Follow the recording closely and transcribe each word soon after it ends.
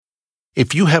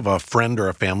If you have a friend or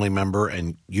a family member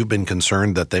and you've been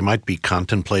concerned that they might be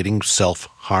contemplating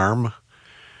self-harm,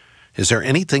 is there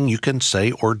anything you can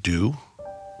say or do?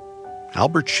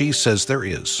 Albert Shee says there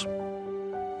is.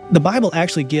 The Bible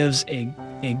actually gives a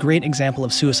great example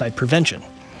of suicide prevention.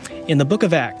 In the book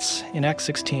of Acts, in Acts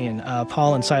 16,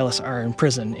 Paul and Silas are in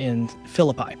prison in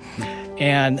Philippi.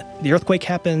 And the earthquake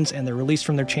happens and they're released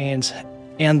from their chains.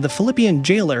 And the Philippian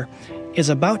jailer is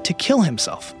about to kill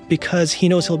himself because he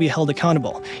knows he'll be held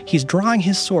accountable. He's drawing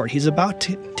his sword. He's about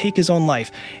to take his own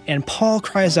life. And Paul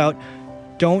cries out,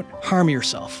 "Don't harm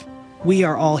yourself. We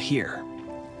are all here."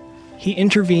 He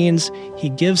intervenes, he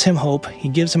gives him hope, he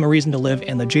gives him a reason to live,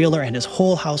 and the jailer and his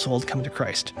whole household come to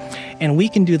Christ. And we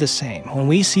can do the same. When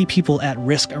we see people at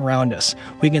risk around us,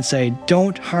 we can say,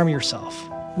 "Don't harm yourself.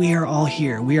 We are all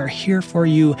here. We are here for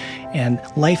you, and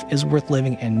life is worth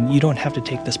living, and you don't have to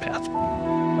take this path."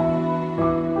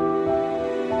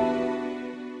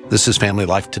 This is Family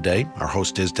Life Today. Our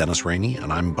host is Dennis Rainey,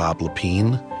 and I'm Bob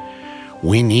Lepine.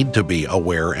 We need to be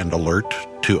aware and alert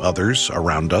to others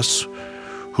around us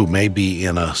who may be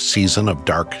in a season of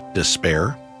dark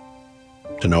despair,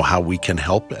 to know how we can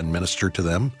help and minister to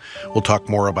them. We'll talk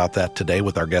more about that today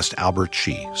with our guest, Albert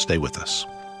Shee. Stay with us.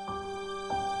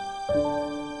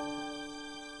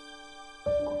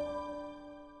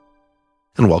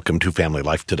 And welcome to Family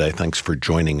Life Today. Thanks for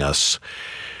joining us.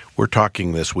 We're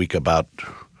talking this week about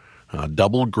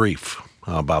double grief,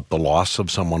 about the loss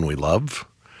of someone we love,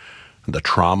 the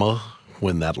trauma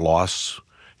when that loss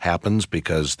happens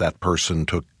because that person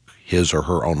took his or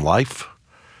her own life,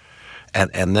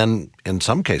 and then in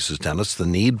some cases, Dennis, the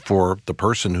need for the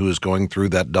person who is going through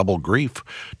that double grief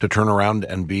to turn around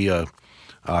and be a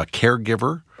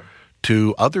caregiver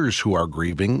to others who are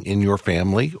grieving in your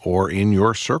family or in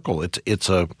your circle. It's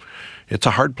a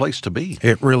hard place to be.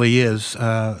 It really is.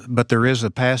 But there is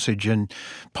a passage in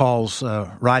Paul's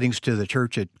writings to the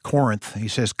church at Corinth. He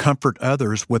says, "Comfort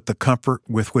others with the comfort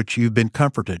with which you've been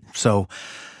comforted." So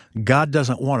God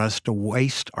doesn't want us to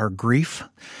waste our grief.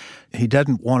 He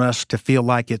doesn't want us to feel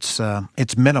like it's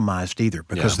minimized either,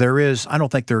 because I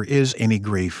don't think there is any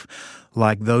grief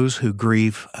like those who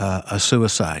grieve a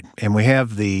suicide. And we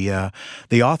have the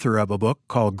author of a book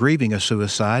called Grieving a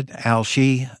Suicide, Al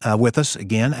Shee, with us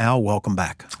again. Al, welcome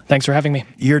back. Thanks for having me.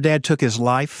 Your dad took his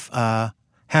life how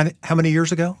many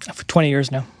years ago? For 20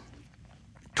 years now.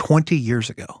 20 years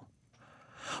ago.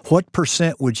 What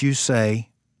percent would you say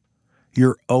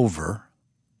you're over,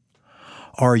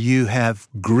 or you have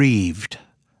grieved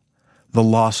the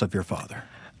loss of your father?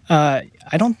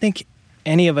 I don't think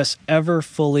any of us ever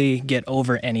fully get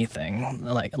over anything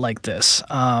like this.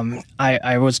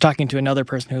 I was talking to another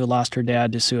person who lost her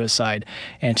dad to suicide,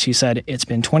 and she said, "It's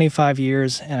been 25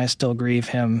 years, and I still grieve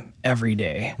him every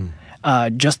day."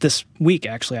 Just this week,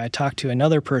 actually, I talked to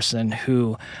another person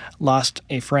who lost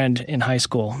a friend in high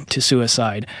school to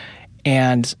suicide,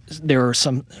 and there were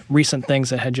some recent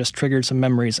things that had just triggered some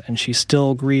memories, and she's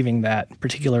still grieving that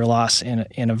particular loss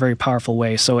in a very powerful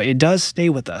way. So it does stay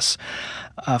with us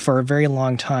for a very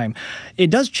long time. It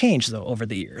does change, though, over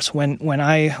the years. When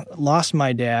I lost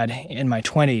my dad in my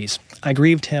 20s, I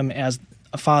grieved him as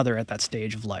a father at that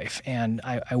stage of life, and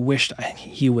I wished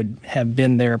he would have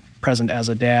been there present as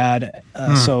a dad.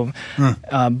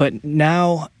 But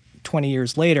now, 20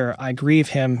 years later, I grieve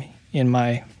him in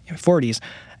my 40s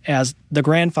as the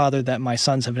grandfather that my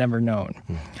sons have never known.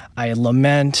 I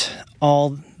lament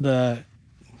all the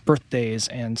birthdays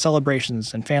and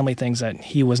celebrations and family things that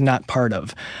he was not part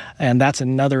of. And that's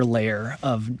another layer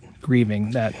of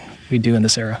grieving that we do in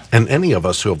this era. And any of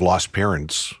us who have lost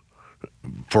parents,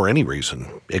 for any reason,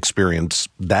 experience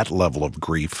that level of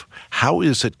grief. How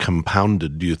is it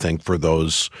compounded, do you think, for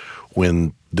those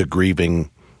when the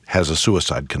grieving has a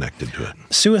suicide connected to it?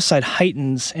 Suicide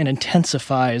heightens and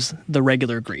intensifies the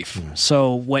regular grief.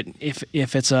 So what if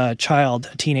it's a child,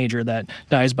 a teenager that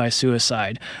dies by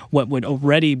suicide, what would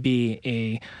already be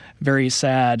a very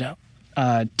sad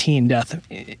teen death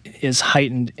is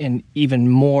heightened in even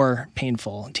more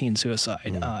painful teen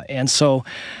suicide. And so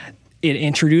it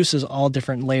introduces all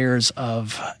different layers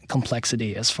of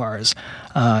complexity as far as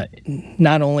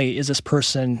not only is this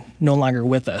person no longer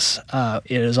with us,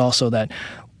 it is also that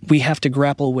we have to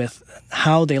grapple with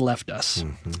how they left us.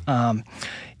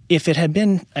 If it had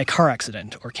been a car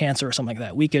accident or cancer or something like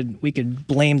that, we could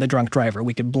blame the drunk driver.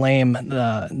 We could blame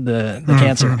the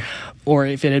cancer. Or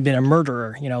if it had been a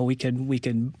murderer, we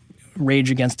could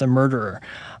rage against the murderer.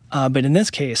 But in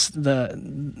this case,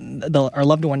 our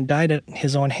loved one died at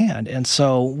his own hand, and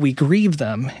so we grieve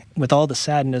them with all the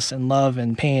sadness and love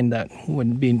and pain that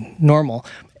would be normal.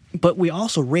 but we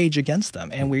also rage against them,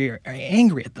 and we are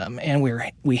angry at them, and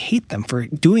we hate them for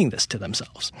doing this to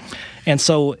themselves. And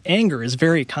so anger is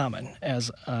very common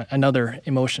as another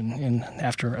emotion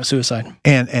after a suicide.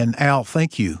 And Al,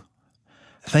 thank you.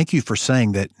 Thank you for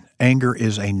saying that anger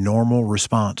is a normal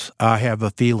response. I have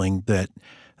a feeling that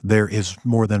there is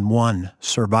more than one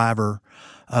survivor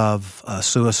of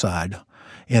suicide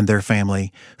in their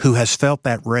family who has felt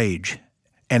that rage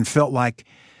and felt like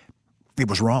it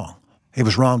was wrong. It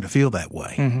was wrong to feel that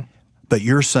way. Mm-hmm. But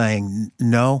you're saying,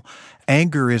 no,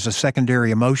 anger is a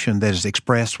secondary emotion that is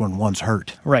expressed when one's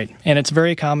hurt. Right. And it's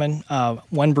very common.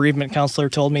 One bereavement counselor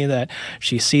told me that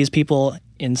she sees people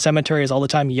in cemeteries all the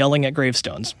time yelling at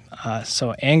gravestones.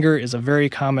 So anger is a very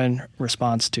common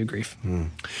response to grief.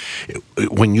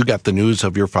 When you got the news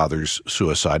of your father's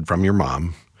suicide from your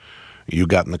mom, you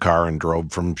got in the car and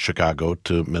drove from Chicago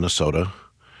to Minnesota.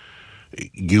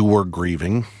 You were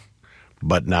grieving,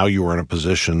 but now you were in a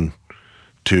position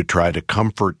to try to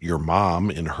comfort your mom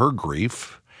in her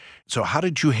grief. So how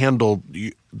did you handle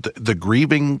the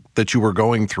grieving that you were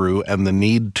going through and the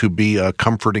need to be a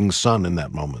comforting son in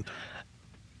that moment?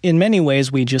 In many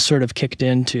ways, we just sort of kicked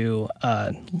into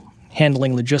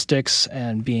handling logistics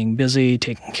and being busy,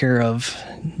 taking care of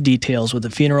details with the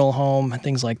funeral home,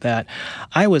 things like that.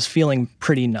 I was feeling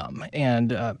pretty numb.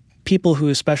 And people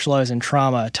who specialize in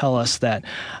trauma tell us that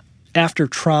after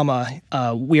trauma,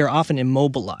 we are often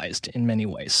immobilized in many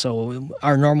ways. So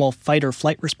our normal fight or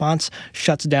flight response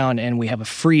shuts down and we have a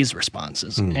freeze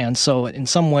responses. And so in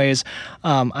some ways,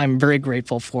 I'm very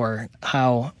grateful for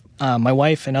how my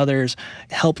wife and others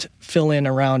helped fill in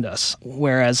around us,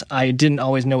 whereas I didn't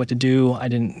always know what to do.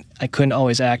 I couldn't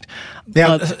always act.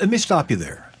 Now, let me stop you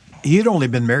there. You'd only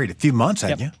been married a few months,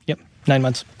 hadn't you? Yep, 9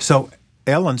 months. So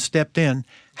Ellen stepped in.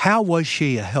 How was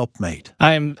she a helpmate?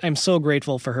 I'm so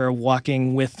grateful for her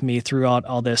walking with me throughout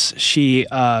all this. She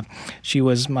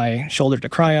was my shoulder to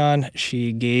cry on.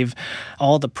 She gave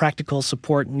all the practical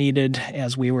support needed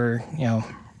as we were,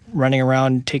 running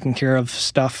around taking care of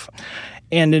stuff.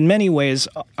 And in many ways,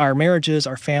 our marriages,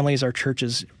 our families, our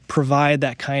churches provide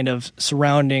that kind of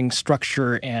surrounding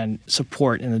structure and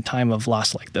support in a time of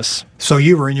loss like this. So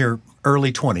you were in your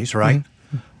early 20s, right?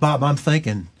 Mm-hmm. Bob, I'm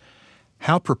thinking,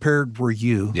 how prepared were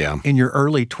you in your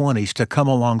early 20s to come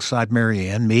alongside Mary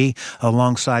Ann, me,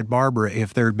 alongside Barbara,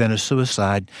 if there had been a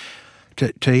suicide,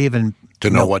 to even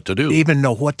know what to do, even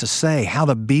know what to say, how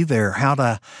to be there, how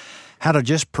to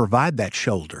just provide that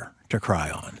shoulder to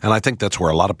cry on. And I think that's where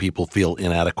a lot of people feel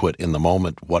inadequate in the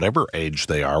moment, whatever age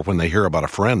they are. When they hear about a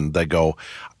friend, they go,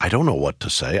 I don't know what to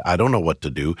say. I don't know what to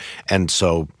do. And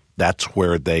so that's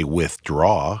where they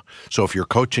withdraw. So if you're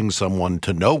coaching someone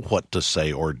to know what to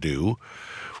say or do,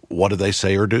 what do they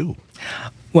say or do?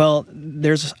 Well,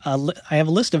 I have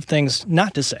a list of things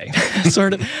not to say.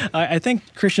 Sort of. I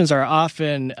think Christians are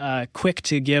often quick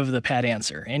to give the pat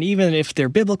answer, and even if they're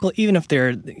biblical, even if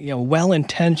they're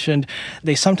well-intentioned,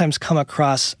 they sometimes come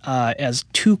across as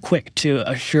too quick to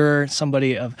assure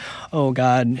somebody of, oh,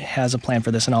 God has a plan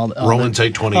for this, and all. Romans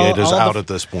 8:28 is out at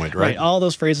this point, right? All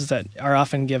those phrases that are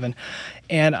often given,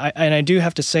 and I do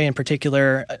have to say in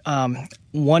particular,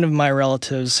 one of my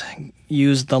relatives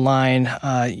used the line,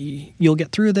 "You'll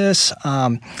get through this.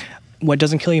 What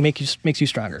doesn't kill you makes you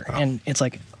stronger." Oh. And it's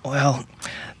like, well,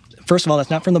 first of all, that's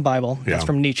not from the Bible. Yeah. It's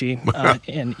from Nietzsche.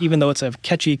 And even though it's a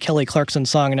catchy Kelly Clarkson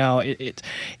song now,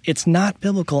 it's not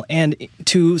biblical. And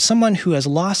to someone who has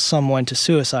lost someone to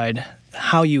suicide,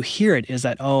 how you hear it is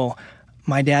that, oh,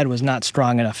 my dad was not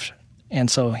strong enough, and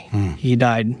so he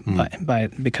died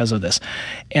because of this.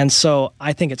 And so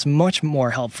I think it's much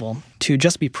more helpful to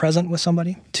just be present with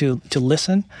somebody, to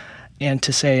listen, and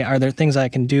to say, are there things I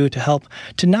can do to help,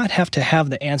 to not have to have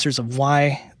the answers of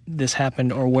why this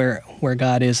happened or where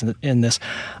God is in this.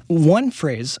 One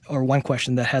phrase or one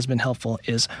question that has been helpful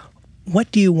is,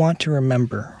 what do you want to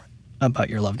remember about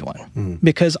your loved one?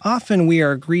 Because often we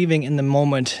are grieving in the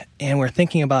moment and we're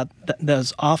thinking about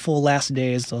those awful last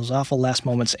days, those awful last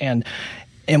moments, and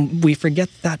we forget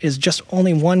that is just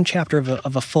only one chapter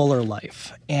of a fuller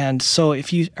life. And so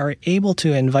if you are able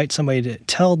to invite somebody to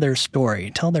tell their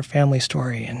story, tell their family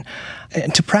story,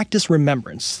 and to practice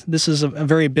remembrance, this is a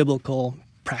very biblical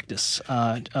practice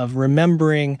of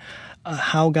remembering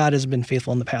how God has been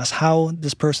faithful in the past, how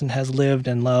this person has lived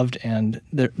and loved, and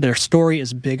their story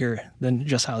is bigger than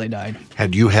just how they died.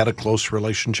 Had you had a close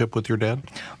relationship with your dad?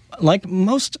 Like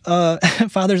most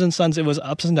fathers and sons, it was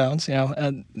ups and downs,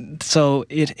 so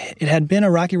it had been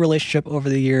a rocky relationship over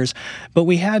the years, but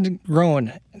we had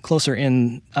grown closer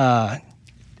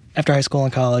after high school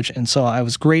and college, and so I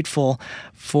was grateful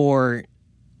for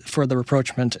for the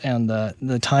rapprochement and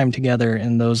the time together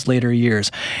in those later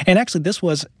years. And actually, this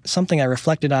was something I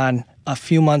reflected on a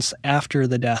few months after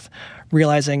the death,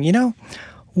 realizing,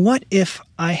 what if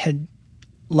I had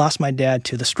lost my dad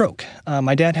to the stroke?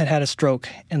 My dad had a stroke,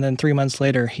 and then 3 months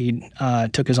later, he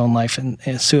took his own life in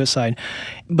suicide.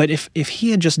 But if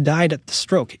he had just died at the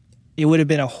stroke, it would have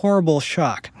been a horrible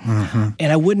shock,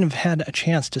 and I wouldn't have had a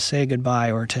chance to say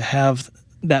goodbye or to have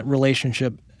that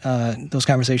relationship, those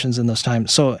conversations in those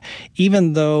times. So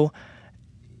even though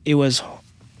it was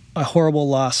a horrible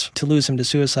loss to lose him to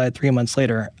suicide 3 months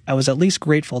later, I was at least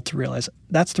grateful to realize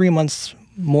that's 3 months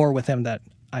more with him that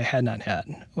I had not had,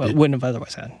 wouldn't have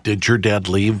otherwise had. Did your dad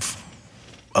leave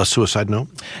a suicide note?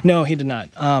 No, he did not.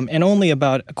 And only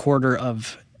about a quarter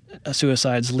of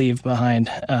suicides leave behind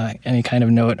any kind of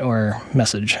note or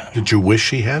message. Did you wish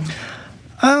he had?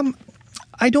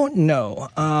 I don't know.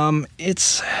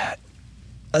 It's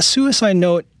a suicide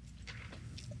note.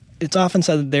 It's often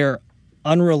said that they're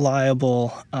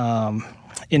unreliable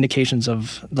indications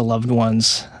of the loved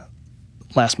one's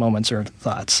last moments or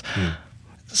thoughts.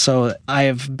 So I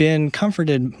have been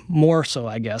comforted more so,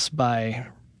 I guess, by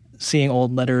seeing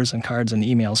old letters and cards and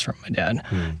emails from my dad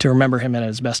to remember him at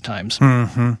his best times.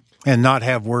 And not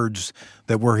have words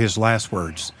that were his last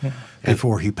words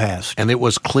before he passed. And it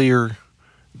was clear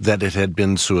that it had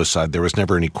been suicide. There was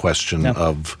never any question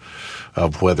of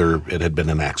whether it had been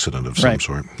an accident of some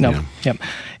sort. No. Yeah. Yep.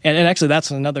 And actually,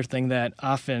 that's another thing that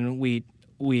often we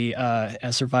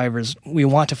as survivors, we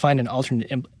want to find an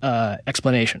alternate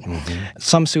explanation.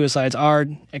 Some suicides are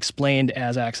explained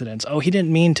as accidents. Oh, he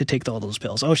didn't mean to take all those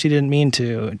pills. Oh, she didn't mean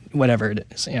to, whatever it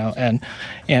is,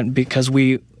 and because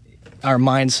our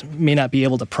minds may not be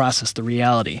able to process the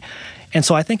reality. And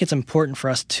so I think it's important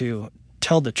for us to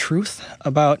tell the truth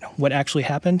about what actually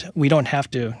happened. We don't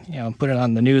have to, put it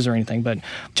on the news or anything, but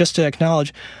just to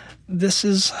acknowledge this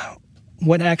is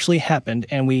what actually happened,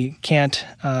 and we can't,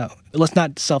 let's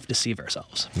not self-deceive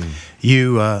ourselves.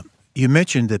 You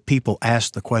mentioned that people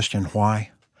ask the question, why?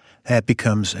 That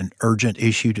becomes an urgent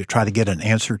issue to try to get an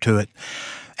answer to it.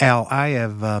 Al, I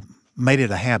have made it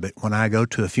a habit when I go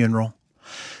to a funeral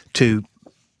to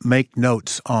make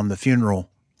notes on the funeral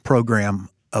program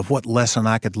of what lesson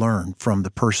I could learn from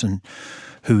the person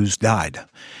who's died.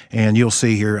 And you'll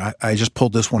see here, I just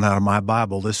pulled this one out of my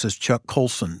Bible. This is Chuck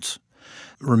Colson's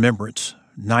Remembrance,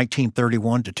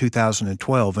 1931 to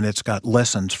 2012, and it's got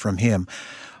lessons from him.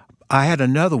 I had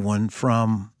another one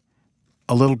from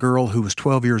a little girl who was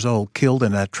 12 years old, killed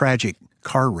in a tragic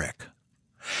car wreck,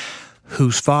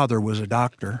 whose father was a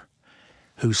doctor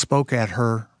who spoke at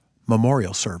her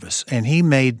memorial service. And he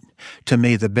made to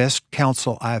me the best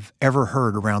counsel I've ever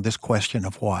heard around this question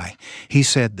of why. He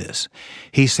said this.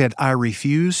 He said, I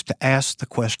refuse to ask the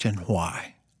question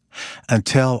why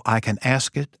until I can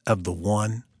ask it of the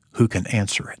one who can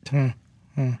answer it.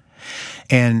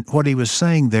 And what he was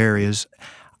saying there is,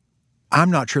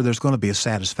 I'm not sure there's going to be a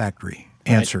satisfactory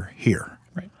answer here.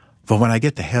 But when I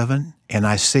get to heaven and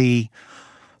I see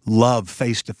love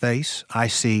face to face, I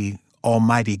see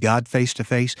Almighty God face to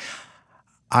face,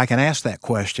 I can ask that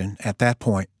question at that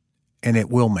point, and it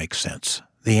will make sense.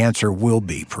 The answer will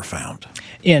be profound.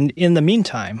 And in the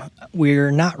meantime,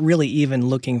 we're not really even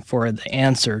looking for the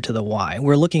answer to the why.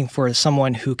 We're looking for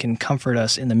someone who can comfort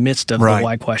us in the midst of the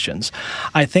why questions.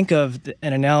 I think of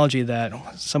an analogy that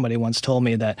somebody once told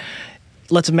me that,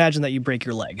 let's imagine that you break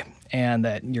your leg and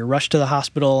that you're rushed to the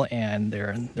hospital and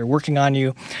they're working on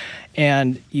you,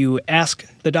 and you ask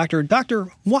the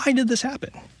doctor, why did this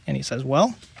happen? And he says,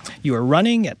 well, you were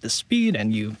running at this speed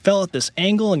and you fell at this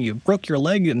angle and you broke your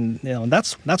leg, and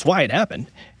that's why it happened.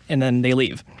 And then they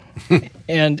leave.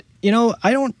 And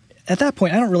at that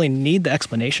point, I don't really need the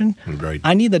explanation. Right.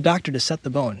 I need the doctor to set the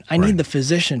bone. I need the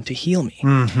physician to heal me.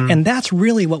 And that's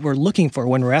really what we're looking for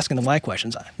when we're asking the why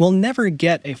questions. We'll never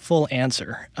get a full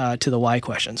answer to the why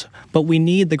questions, but we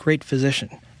need the great physician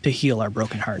to heal our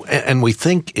broken heart. And we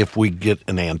think if we get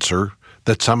an answer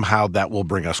that somehow that will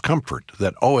bring us comfort,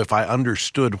 that, if I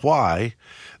understood why,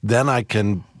 then I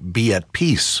can be at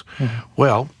peace.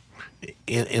 Well,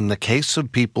 in the case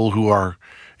of people who are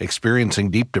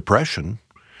experiencing deep depression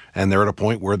and they're at a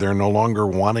point where they're no longer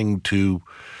wanting to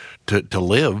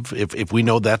live, if we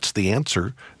know that's the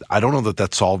answer, I don't know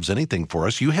that solves anything for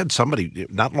us. You had somebody,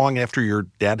 not long after your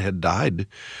dad had died,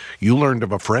 you learned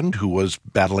of a friend who was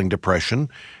battling depression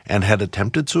and had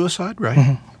attempted suicide,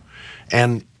 right?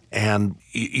 And And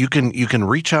you can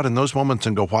reach out in those moments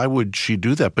and go, why would she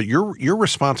do that? But your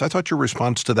response, I thought your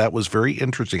response to that was very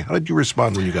interesting. How did you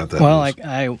respond when you got that Well,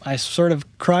 news? I sort of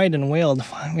cried and wailed,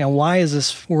 why is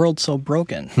this world so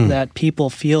broken that people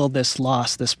feel this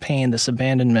loss, this pain, this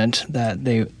abandonment, that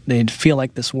they feel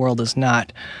like this world is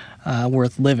not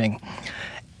worth living.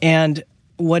 And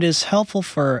what is helpful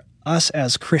for us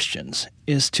as Christians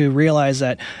is to realize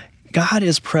that God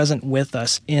is present with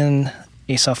us in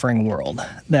a suffering world.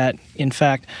 That, in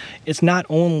fact, it's not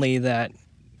only that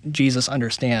Jesus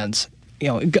understands.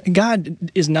 God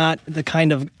is not the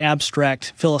kind of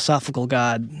abstract philosophical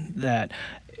God that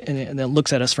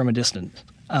looks at us from a distance.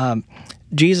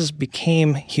 Jesus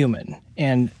became human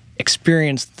and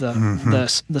experienced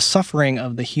the suffering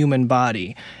of the human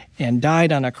body and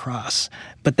died on a cross.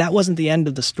 But that wasn't the end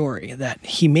of the story, that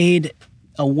he made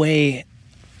a way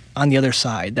on the other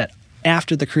side, that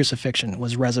after the crucifixion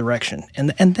was resurrection.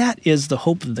 And that is the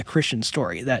hope of the Christian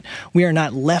story, that we are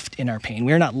not left in our pain,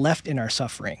 we are not left in our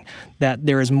suffering, that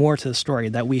there is more to the story,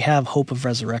 that we have hope of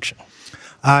resurrection.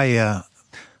 I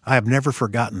have never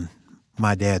forgotten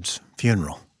my dad's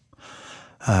funeral.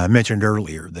 I mentioned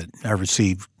earlier that I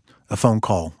received a phone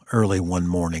call early one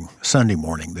morning, Sunday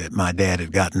morning, that my dad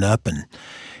had gotten up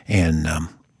and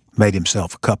made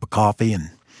himself a cup of coffee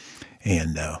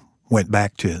and went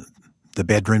back to the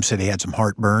bedroom, said he had some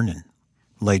heartburn, and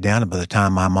laid down. And by the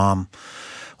time my mom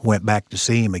went back to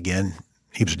see him again,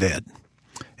 he was dead.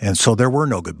 And so there were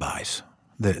no goodbyes.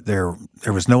 There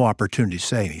was no opportunity to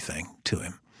say anything to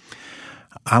him.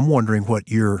 I'm wondering what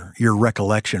your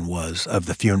recollection was of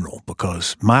the funeral,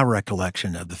 because my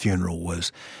recollection of the funeral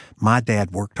was my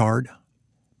dad worked hard,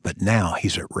 but now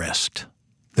he's at rest.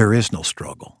 There is no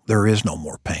struggle. There is no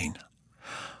more pain.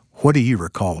 What do you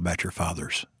recall about your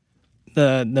father's?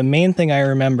 The main thing I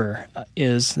remember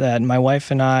is that my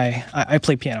wife and I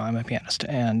play piano, I'm a pianist,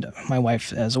 and my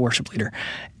wife is a worship leader,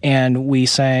 and we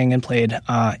sang and played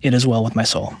It Is Well With My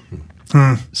Soul.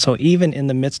 So even in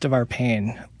the midst of our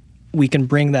pain, we can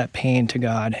bring that pain to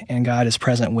God, and God is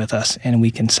present with us, and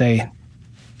we can say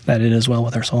that it is well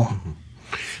with our soul.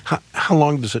 How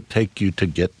long does it take you to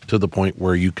get to the point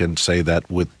where you can say that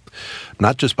with,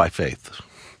 not just by faith,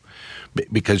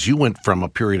 because you went from a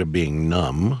period of being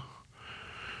numb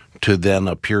to then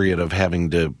a period of having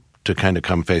to kind of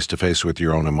come face to face with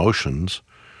your own emotions.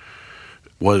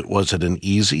 Was it an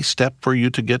easy step for you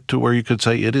to get to where you could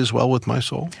say, it is well with my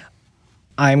soul?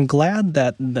 I'm glad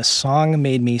that the song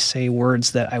made me say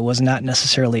words that I was not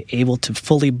necessarily able to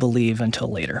fully believe until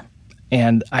later.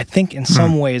 And I think in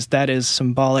some ways that is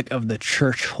symbolic of the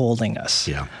church holding us.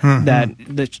 Yeah. That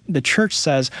the church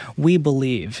says we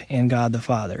believe in God the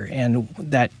Father, and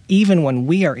that even when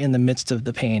we are in the midst of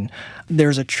the pain,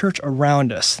 there's a church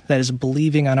around us that is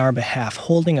believing on our behalf,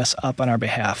 holding us up on our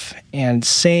behalf, and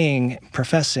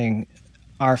professing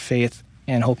our faith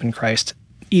and hope in Christ,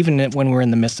 even when we're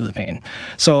in the midst of the pain.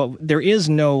 So there is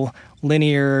no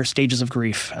linear stages of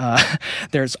grief.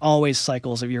 There's always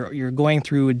cycles of you're going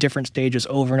through different stages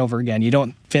over and over again. You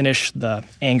don't finish the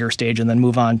anger stage and then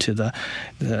move on to the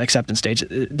acceptance stage.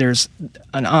 There's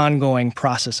an ongoing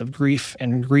process of grief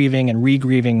and grieving and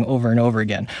re-grieving over and over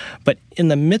again. But in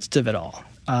the midst of it all,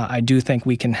 I do think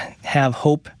we can have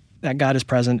hope that God is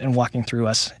present and walking through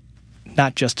us,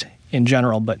 not just in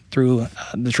general, but through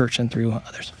the church and through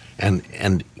others.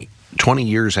 And 20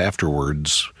 years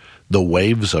afterwards, the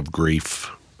waves of grief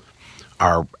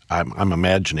are, I'm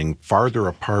imagining, farther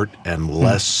apart and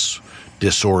less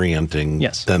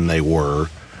disorienting than they were,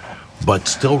 but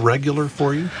still regular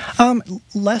for you?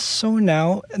 Less so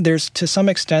now. There's to some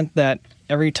extent that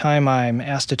every time I'm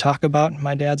asked to talk about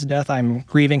my dad's death, I'm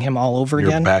grieving him all over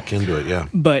again. You're back into it, yeah.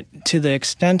 But to the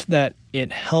extent that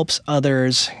it helps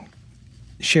others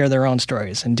share their own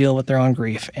stories and deal with their own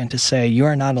grief, and to say you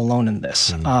are not alone in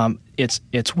this.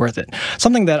 It's worth it.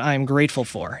 Something that I'm grateful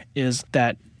for is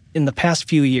that in the past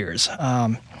few years,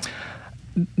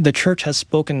 the church has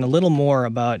spoken a little more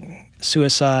about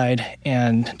suicide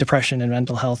and depression and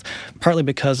mental health, partly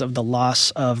because of the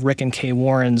loss of Rick and Kay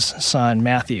Warren's son,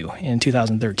 Matthew, in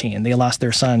 2013. They lost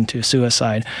their son to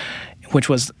suicide, which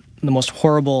was the most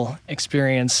horrible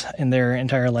experience in their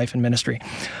entire life in ministry.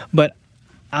 But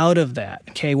out of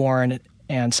that, Kay Warren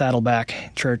and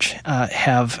Saddleback Church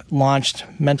have launched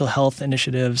mental health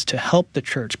initiatives to help the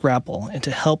church grapple and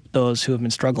to help those who have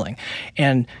been struggling.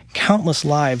 And countless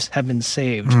lives have been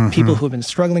saved. People who have been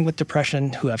struggling with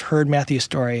depression, who have heard Matthew's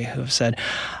story, who have said,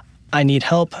 I need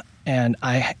help, and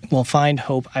I will find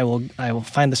hope. I will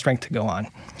find the strength to go on.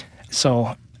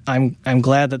 So I'm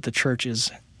glad that the church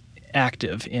is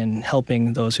active in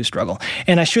helping those who struggle.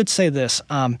 And I should say this,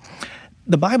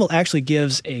 the Bible actually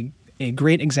gives a a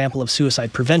great example of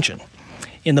suicide prevention.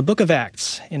 In the book of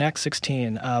Acts, in Acts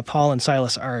 16, Paul and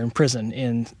Silas are in prison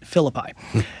in Philippi.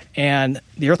 And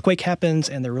the earthquake happens,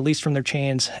 and they're released from their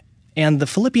chains. And the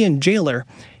Philippian jailer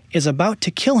is about to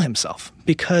kill himself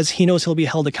because he knows he'll be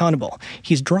held accountable.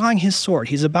 He's drawing his sword.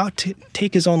 He's about to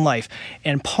take his own life.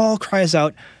 And Paul cries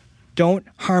out, "Don't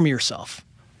harm yourself.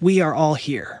 We are all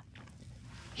here."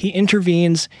 He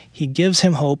intervenes, he gives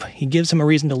him hope, he gives him a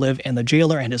reason to live, and the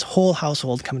jailer and his whole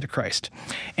household come to Christ.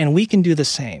 And we can do the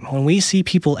same. When we see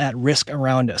people at risk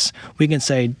around us, we can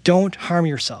say, "Don't harm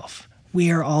yourself. We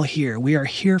are all here. We are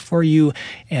here for you,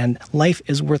 and life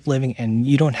is worth living, and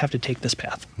you don't have to take this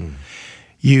path."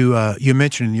 You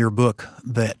mentioned in your book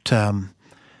that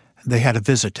they had a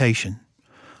visitation,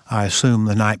 I assume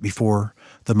the night before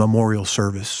the memorial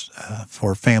service,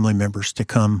 for family members to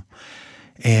come.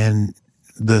 And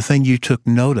the thing you took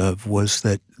note of was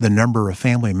that the number of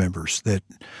family members that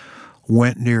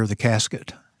went near the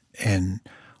casket and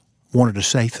wanted to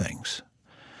say things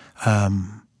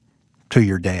to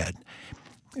your dad.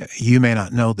 You may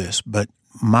not know this, but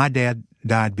my dad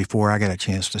died before I got a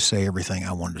chance to say everything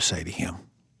I wanted to say to him.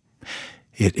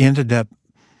 It ended up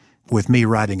with me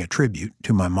writing a tribute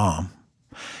to my mom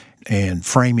and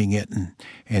framing it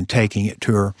and taking it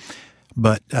to her.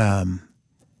 But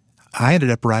I ended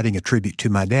up writing a tribute to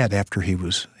my dad after he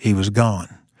was gone.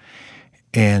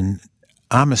 And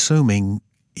I'm assuming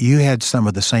you had some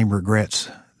of the same regrets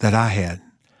that I had,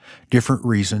 different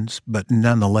reasons, but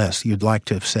nonetheless, you'd like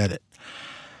to have said it.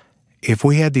 If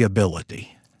we had the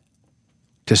ability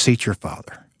to seat your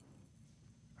father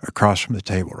across from the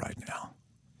table right now,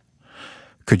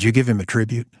 could you give him a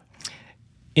tribute?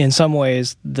 In some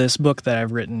ways, this book that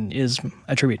I've written is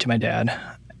a tribute to my dad.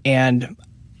 And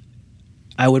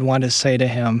I would want to say to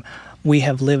him, we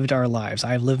have lived our lives.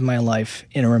 I've lived my life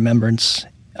in remembrance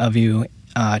of you,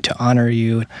 to honor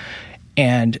you.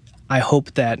 And I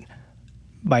hope that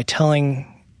by telling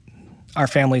our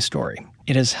family story,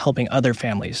 it is helping other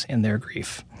families in their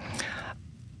grief.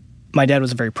 My dad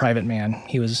was a very private man.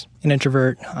 He was an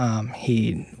introvert.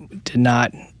 He did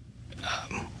not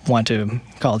want to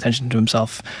call attention to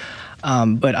himself.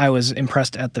 But I was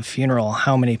impressed at the funeral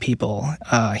how many people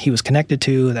he was connected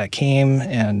to that came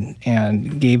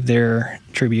and gave their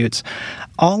tributes.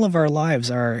 All of our lives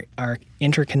are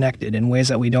interconnected in ways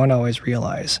that we don't always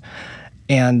realize.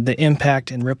 And the impact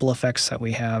and ripple effects that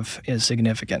we have is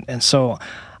significant. And so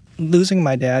losing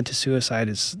my dad to suicide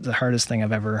is the hardest thing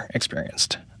I've ever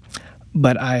experienced.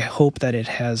 But I hope that it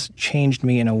has changed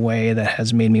me in a way that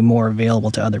has made me more available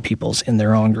to other people in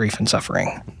their own grief and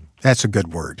suffering. That's a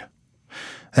good word.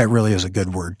 That really is a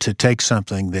good word, to take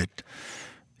something that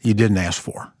you didn't ask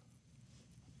for,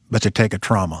 but to take a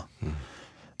trauma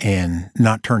and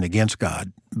not turn against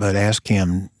God, but ask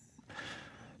Him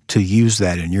to use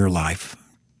that in your life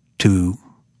to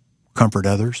comfort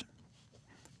others,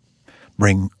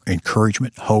 bring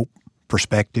encouragement, hope,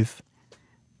 perspective,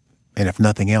 and if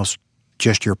nothing else,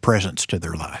 just your presence to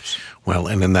their lives. Well,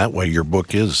 and in that way, your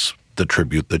book is the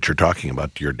tribute that you're talking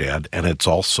about to your dad, and it's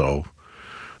also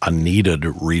a needed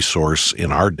resource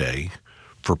in our day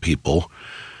for people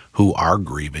who are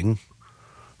grieving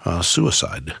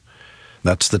suicide.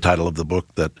 That's the title of the book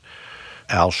that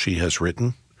Al Shee has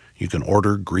written. You can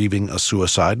order Grieving a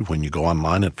Suicide when you go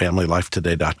online at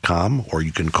FamilyLifeToday.com, or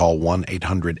you can call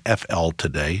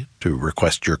 1-800-FL-TODAY to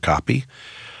request your copy.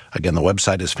 Again, the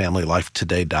website is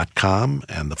FamilyLifeToday.com,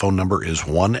 and the phone number is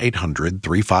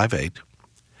 1-800-358-6329,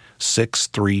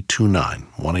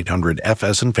 1-800-F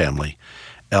as in family,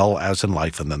 L as in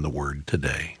life, and then the word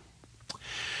today.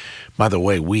 By the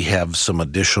way, we have some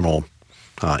additional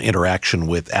interaction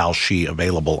with Al Shee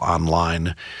available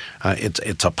online. It's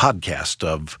a podcast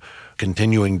of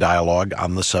continuing dialogue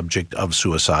on the subject of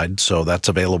suicide, so that's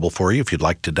available for you if you'd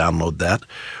like to download that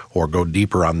or go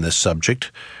deeper on this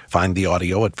subject. Find the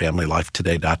audio at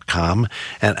FamilyLifeToday.com.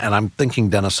 And I'm thinking,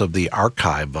 Dennis, of the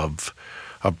archive of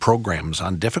programs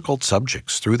on difficult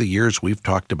subjects. Through the years, we've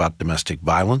talked about domestic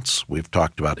violence. We've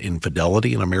talked about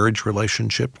infidelity in a marriage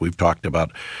relationship. We've talked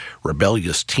about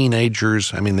rebellious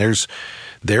teenagers. I mean,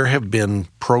 there have been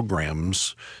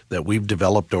programs that we've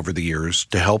developed over the years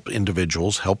to help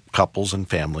individuals, help couples and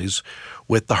families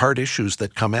with the hard issues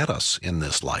that come at us in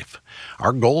this life.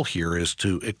 Our goal here is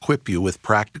to equip you with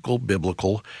practical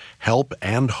biblical help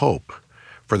and hope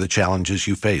for the challenges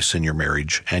you face in your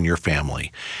marriage and your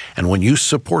family. And when you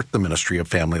support the ministry of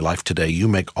Family Life Today, you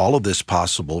make all of this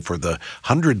possible for the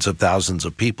hundreds of thousands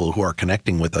of people who are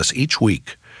connecting with us each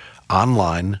week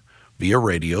online, via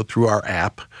radio, through our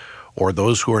app, or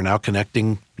those who are now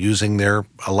connecting, using their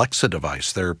Alexa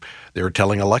device. They're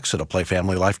telling Alexa to play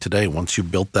Family Life Today. Once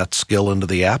you've built that skill into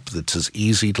the app, it's as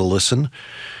easy to listen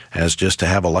as just to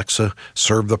have Alexa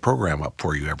serve the program up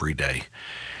for you every day.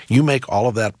 You make all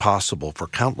of that possible for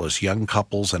countless young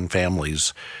couples and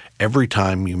families every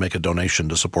time you make a donation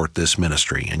to support this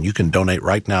ministry. And you can donate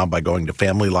right now by going to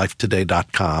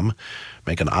FamilyLifeToday.com,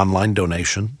 make an online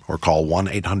donation, or call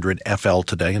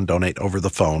 1-800-FL-TODAY and donate over the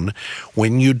phone.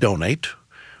 When you donate,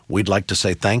 we'd like to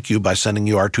say thank you by sending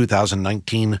you our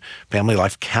 2019 Family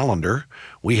Life calendar.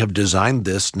 We have designed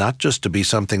this not just to be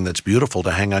something that's beautiful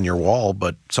to hang on your wall,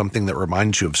 but something that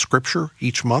reminds you of Scripture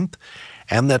each month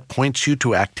and that points you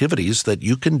to activities that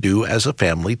you can do as a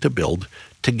family to build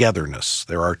togetherness.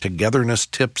 There are togetherness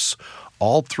tips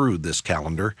all through this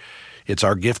calendar. It's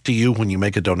our gift to you when you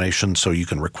make a donation, so you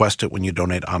can request it when you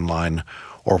donate online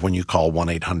or when you call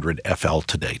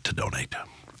 1-800-FL-TODAY to donate.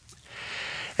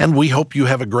 And we hope you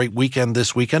have a great weekend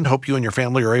this weekend. Hope you and your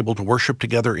family are able to worship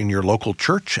together in your local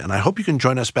church, and I hope you can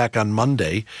join us back on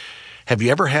Monday. Have you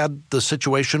ever had the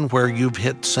situation where you've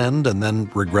hit send and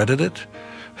then regretted it?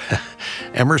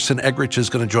 Emerson Eggerich is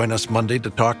going to join us Monday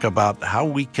to talk about how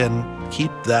we can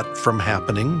keep that from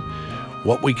happening,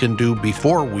 what we can do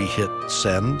before we hit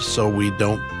send so we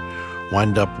don't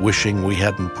wind up wishing we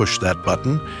hadn't pushed that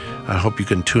button. I hope you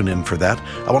can tune in for that.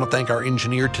 I want to thank our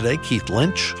engineer today, Keith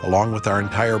Lynch, along with our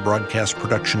entire broadcast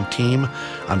production team.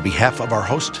 On behalf of our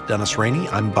host, Dennis Rainey,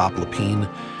 I'm Bob Lepine.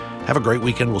 Have a great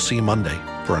weekend. We'll see you Monday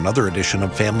for another edition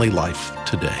of Family Life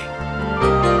Today.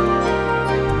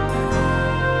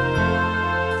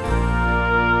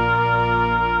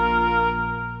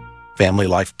 Family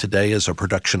Life Today is a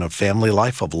production of Family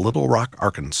Life of Little Rock,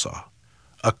 Arkansas,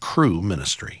 a Cru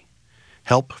ministry.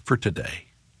 Help for today,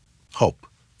 hope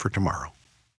for tomorrow.